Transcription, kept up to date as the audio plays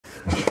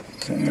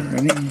Okay,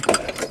 ready?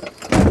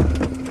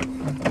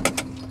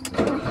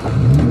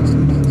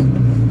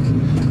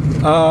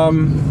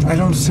 I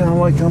don't sound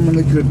like I'm in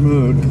a good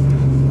mood.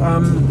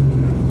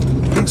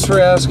 Thanks for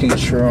asking,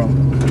 Cheryl.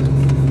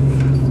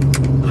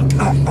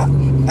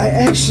 I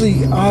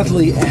actually,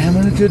 oddly, am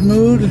in a good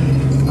mood,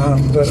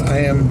 but I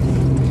am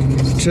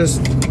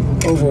just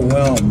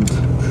overwhelmed.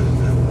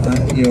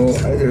 You know,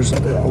 there's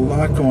a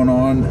lot going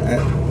on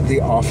at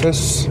the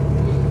office,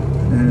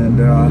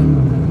 and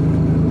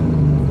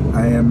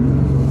I am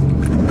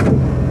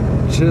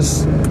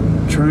just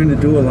trying to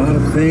do a lot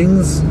of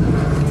things,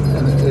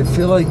 and I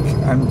feel like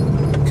I'm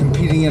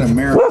competing in a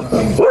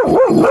marathon.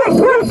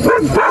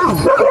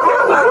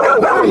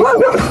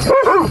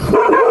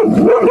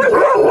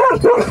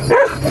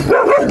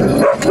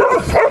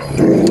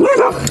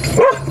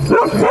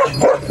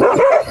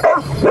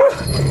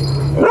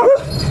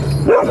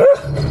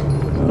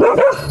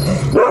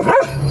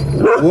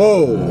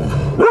 Whoa!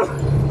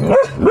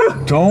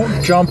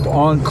 Don't jump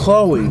on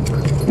Chloe.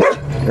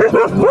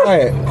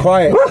 Quiet,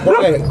 quiet,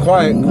 quiet,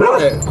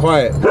 quiet, quiet,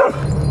 quiet.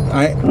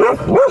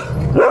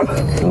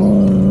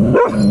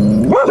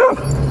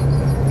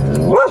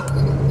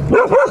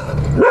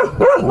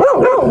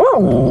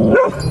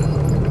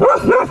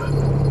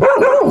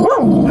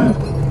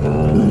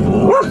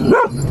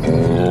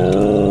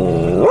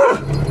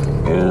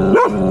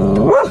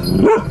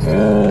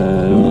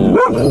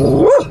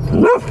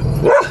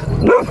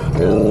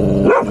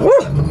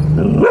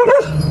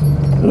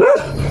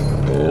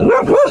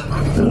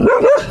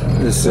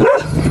 This is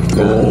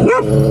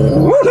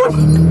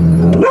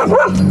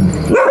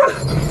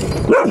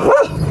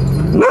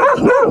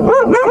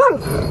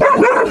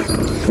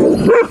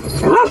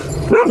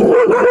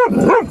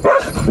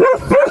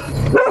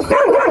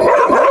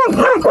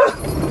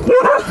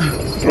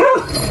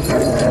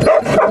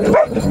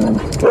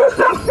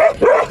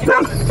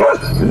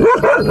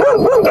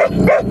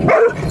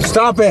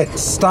Stop it!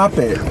 Stop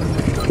it!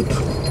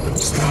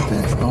 Stop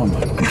it! Oh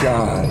my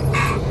God!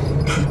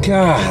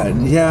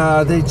 God,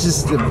 yeah, they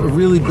just a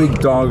really big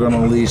dog on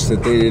a leash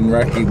that they didn't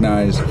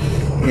recognize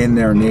in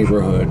their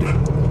neighborhood.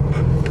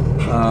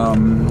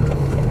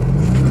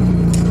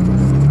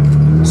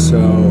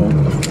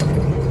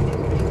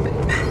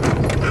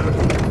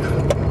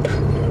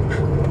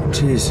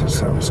 Jesus,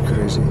 that was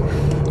crazy.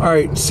 All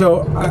right,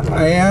 so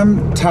I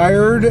am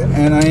tired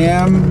and I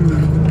am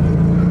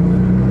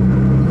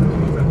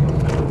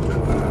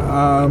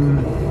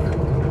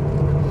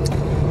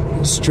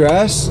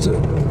stressed,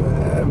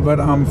 but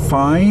I'm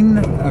fine.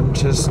 I'm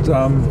just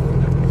I'm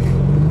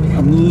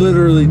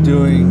literally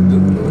doing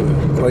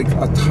like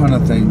a ton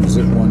of things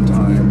at one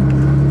time,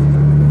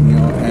 you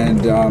know,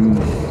 and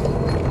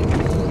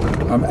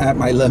I'm at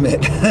my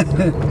limit.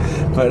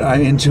 But I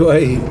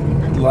enjoy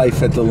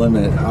life at the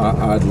limit,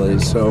 oddly.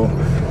 So,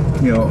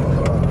 you know,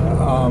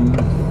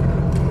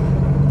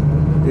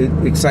 it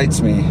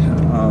excites me.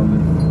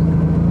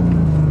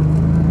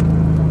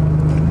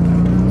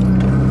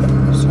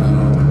 So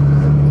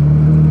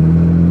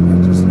I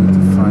just need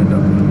to find a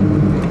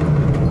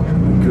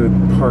good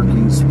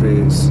parking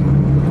space.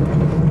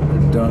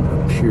 There don't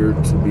appear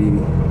to be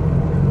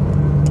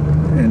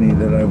any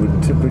that I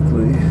would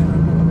typically.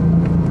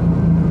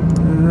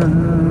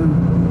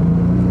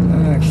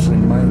 That actually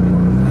might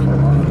work.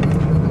 Hold on.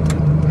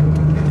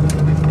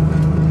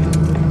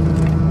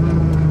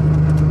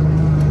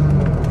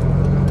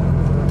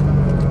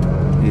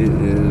 It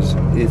is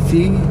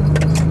iffy,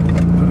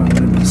 but I'm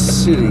going to be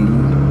sitting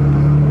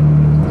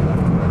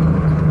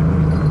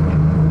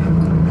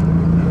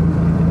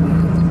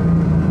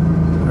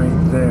right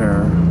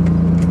there.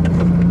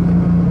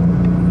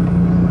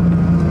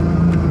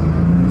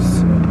 Let me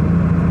see.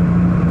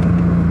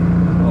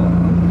 Hold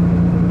on.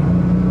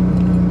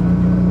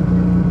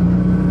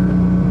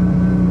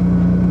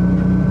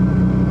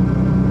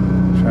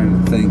 Trying to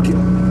think.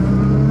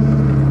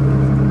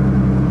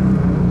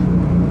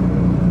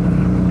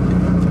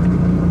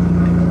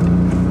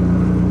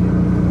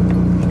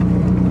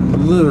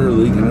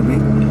 Literally going to be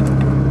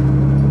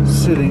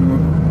sitting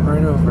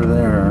right over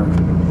there.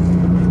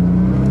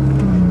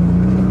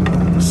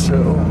 So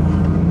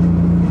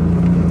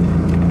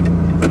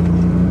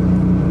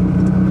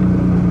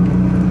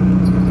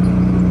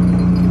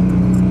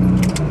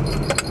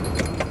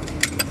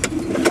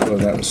oh,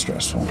 that was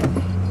stressful.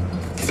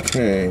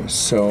 Okay,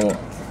 so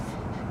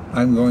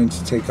I'm going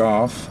to take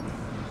off,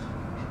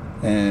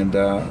 and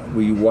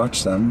will you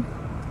watch them,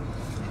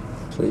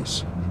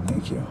 please?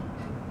 Thank you.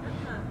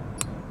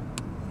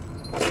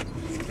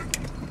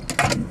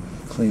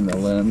 Clean the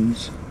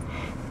limbs.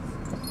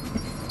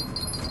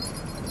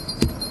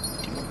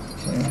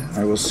 Okay,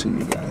 I will see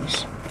you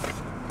guys.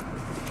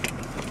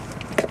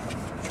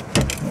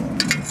 Hold on,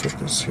 let me put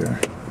this here.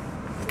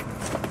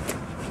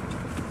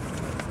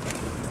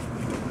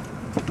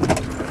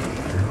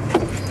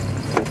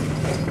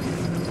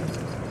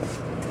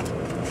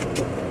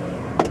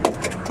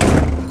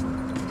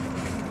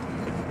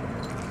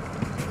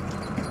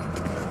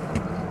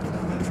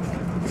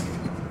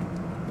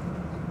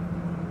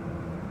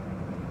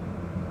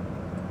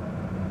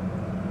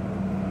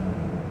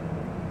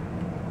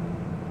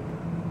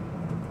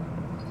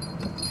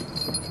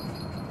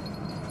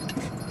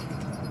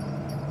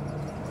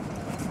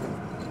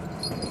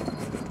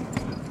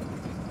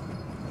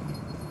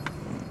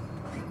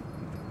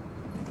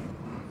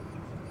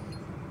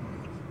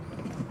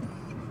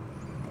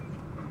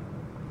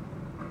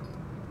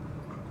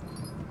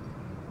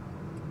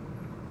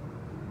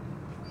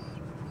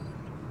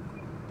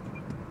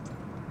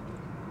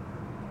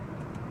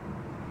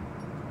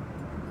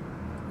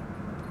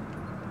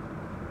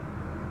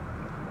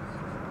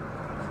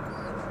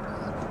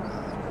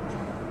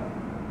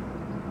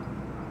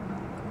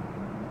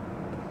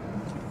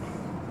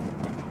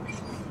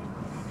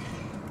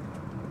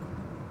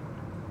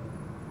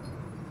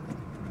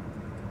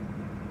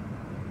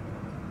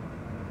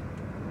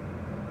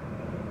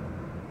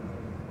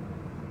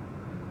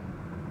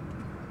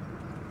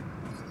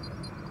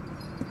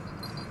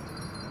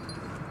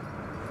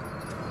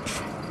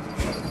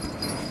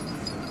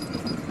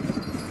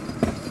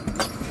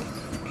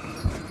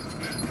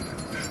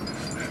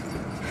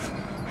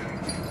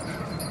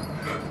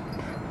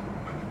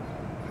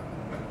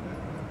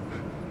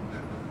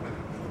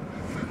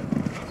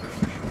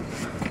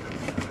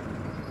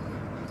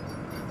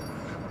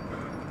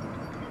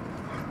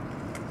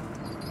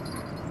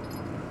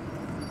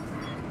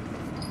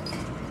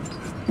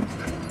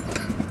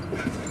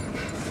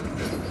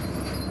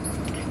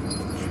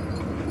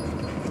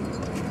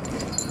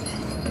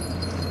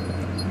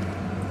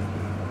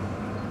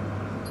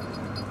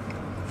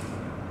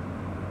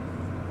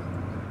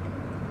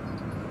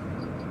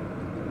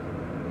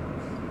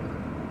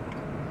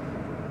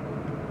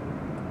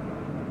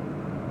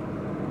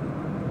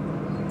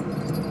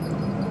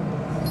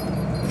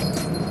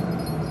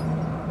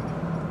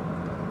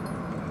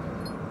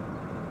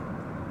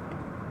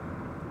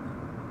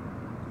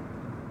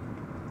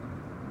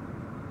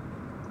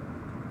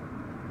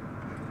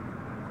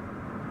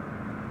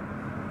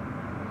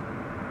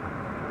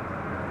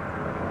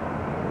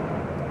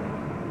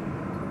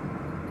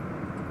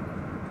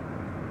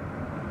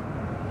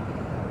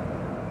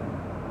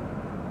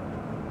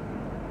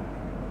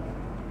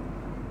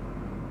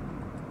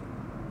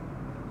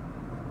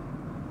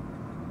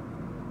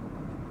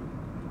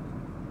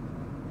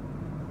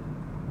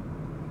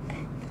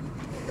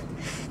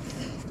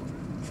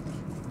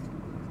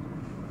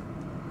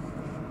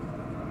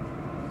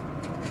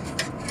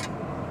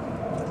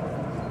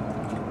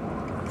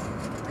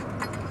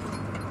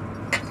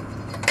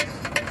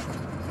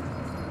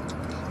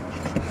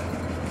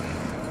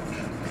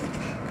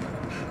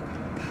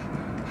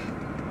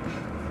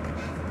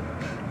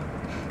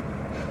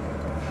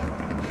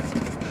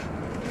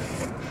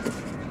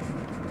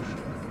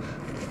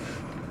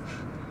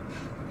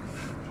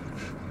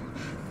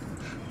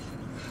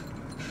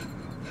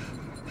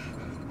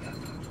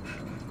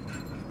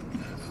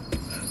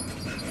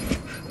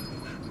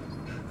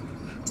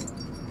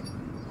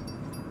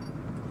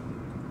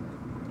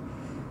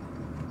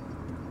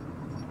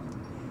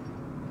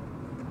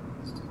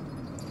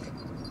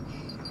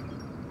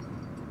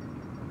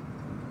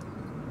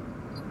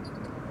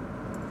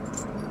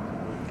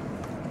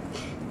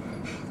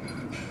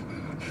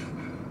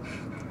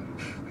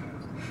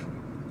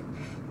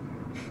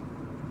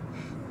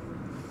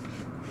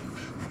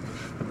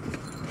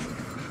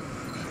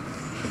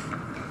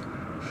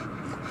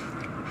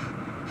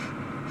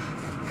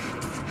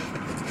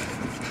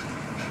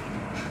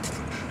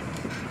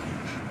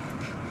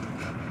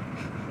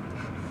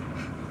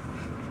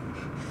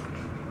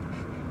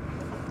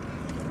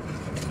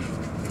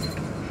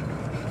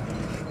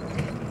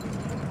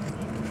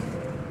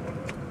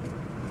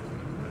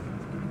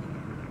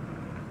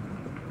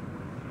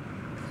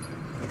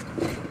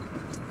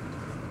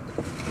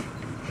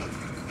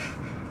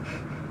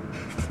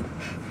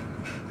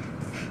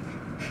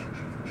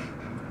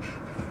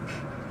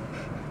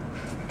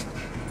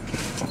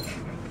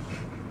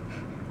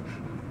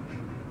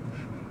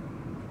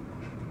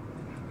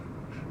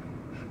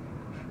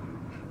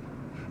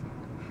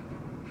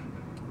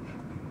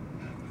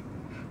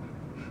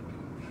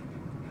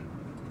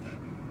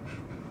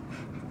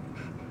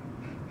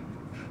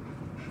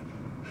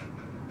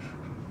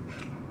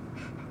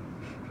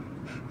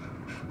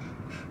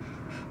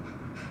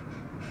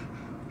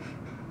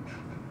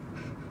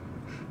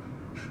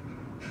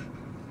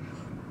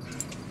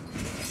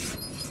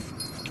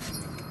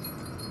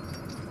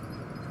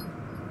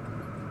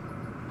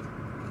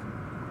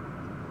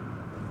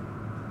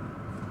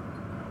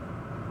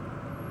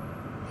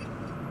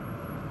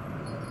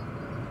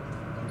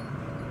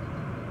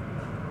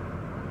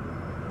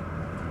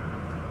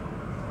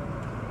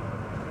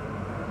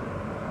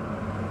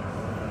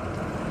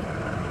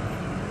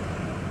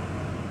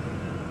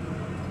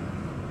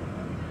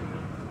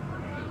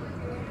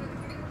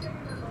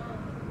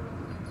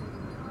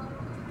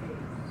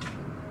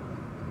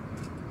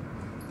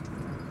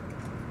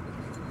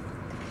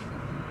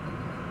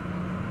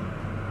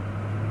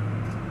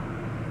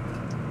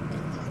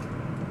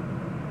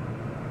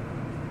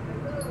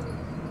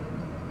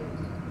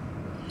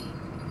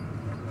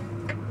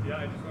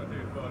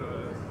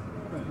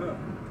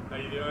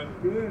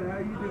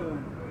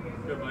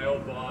 that my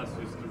old boss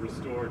used to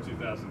restore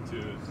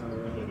 2002s. So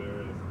there it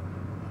is.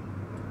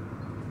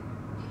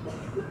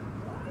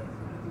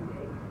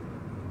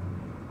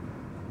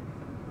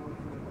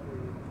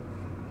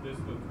 This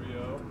is the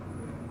 3.0.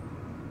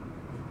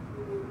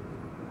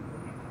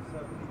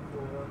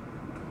 74.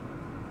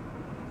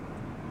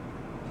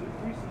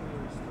 Recently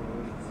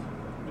restored.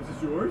 Is this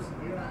yours?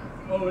 Yeah.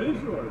 Oh, it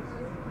is yours.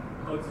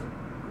 Oh, it's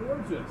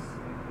gorgeous.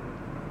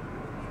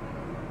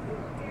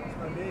 It's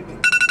my baby.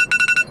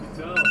 I can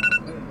tell.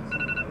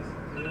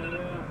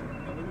 Yeah.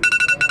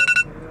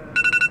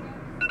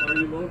 Are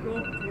you local?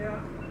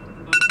 Yeah.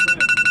 I'm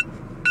Trent.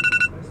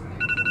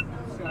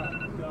 Scott.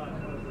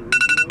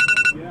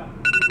 Yeah,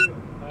 we do.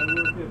 I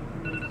work at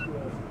community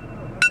school.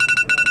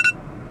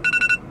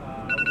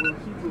 We're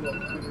super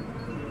local.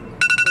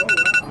 Oh,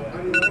 wow. Yeah. How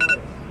do you like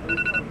it?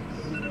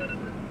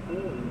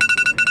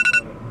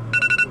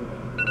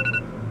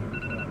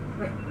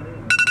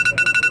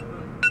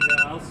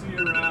 Yeah, I'll see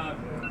you around.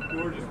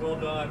 Gorgeous, well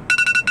done.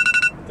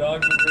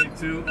 Dogs are great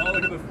too. Oh,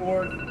 look at the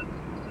fourth.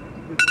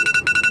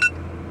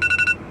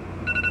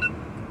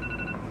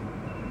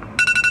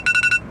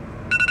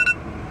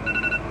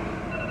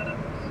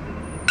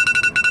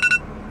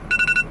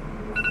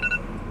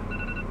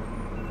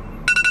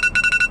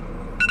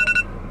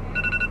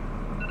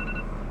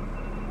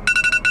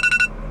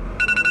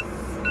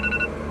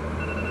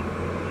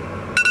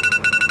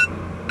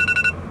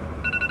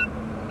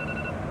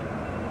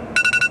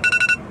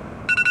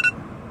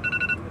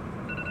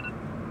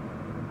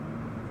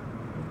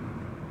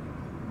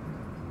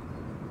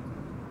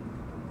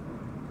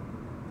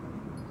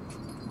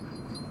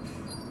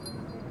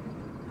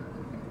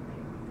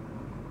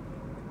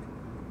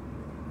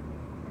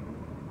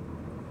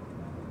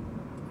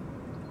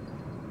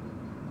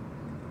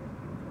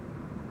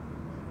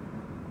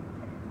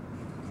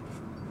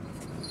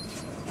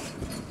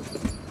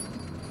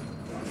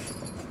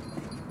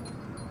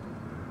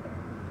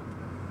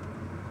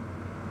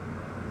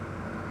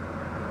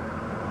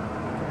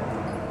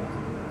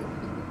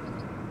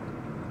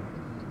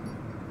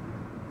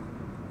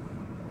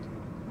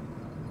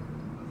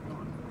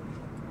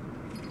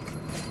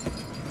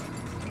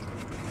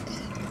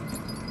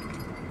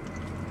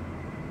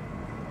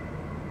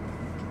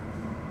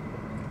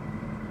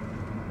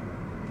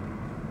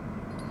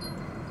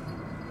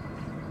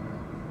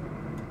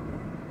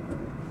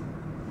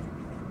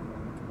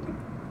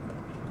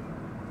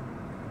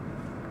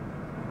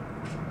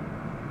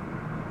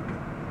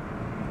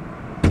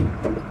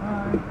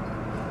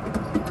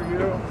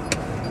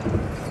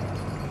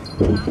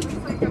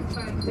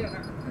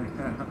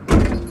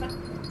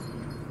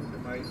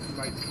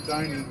 My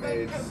dining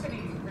maids.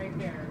 Company right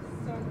there.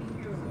 So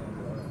cute.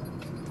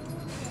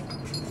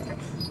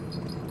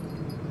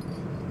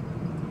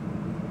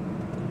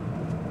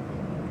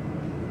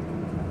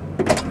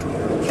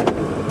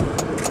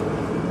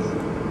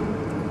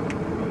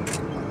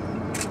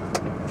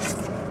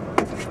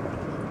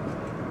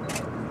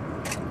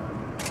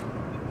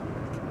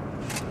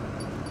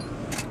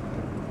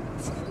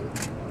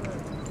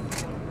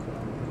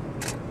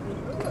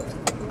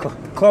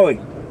 Chloe.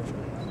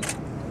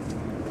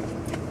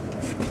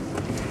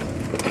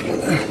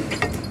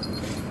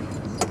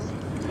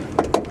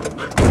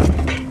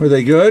 Were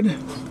they good?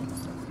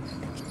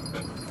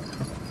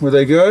 Were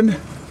they good?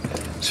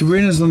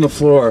 Sabrina's on the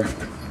floor.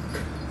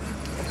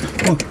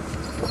 Oh.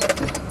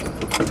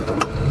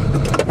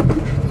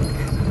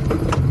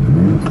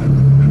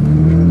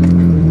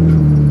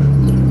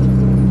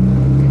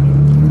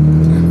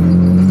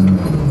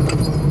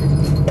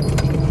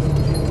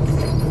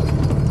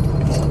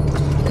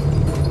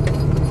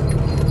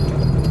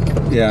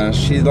 Yeah,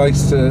 she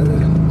likes to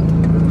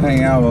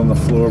hang out on the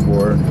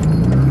floorboard.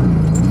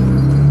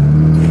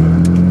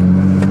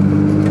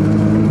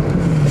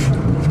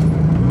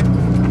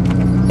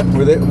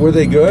 Were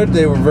they good?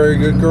 They were very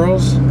good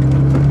girls?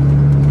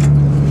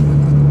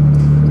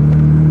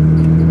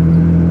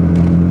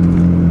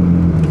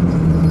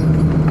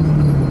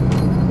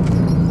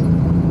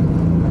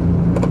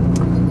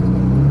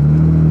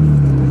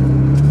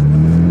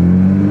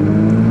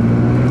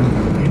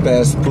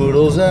 Best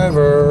poodles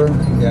ever.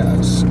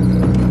 Yes.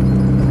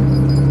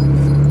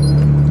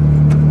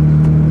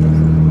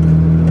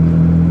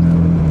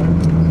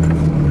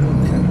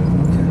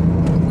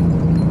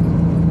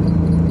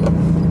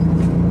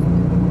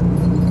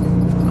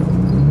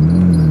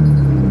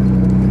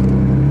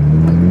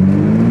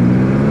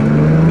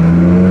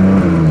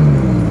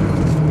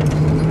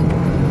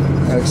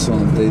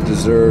 Excellent. They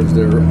deserve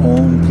their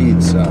own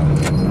pizza.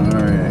 All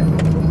right.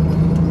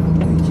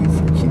 Thank you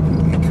for keeping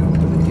me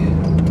company.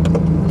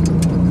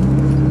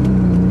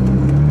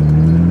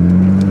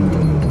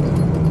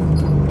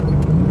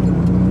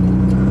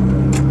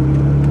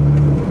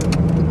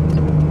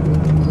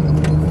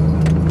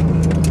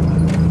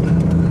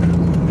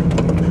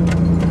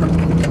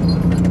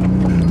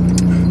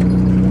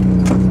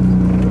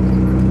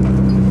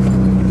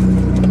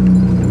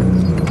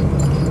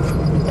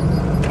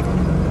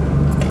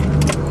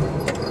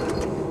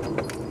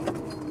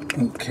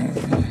 Okay.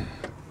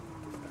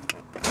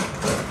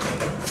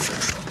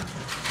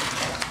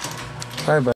 Bye bye.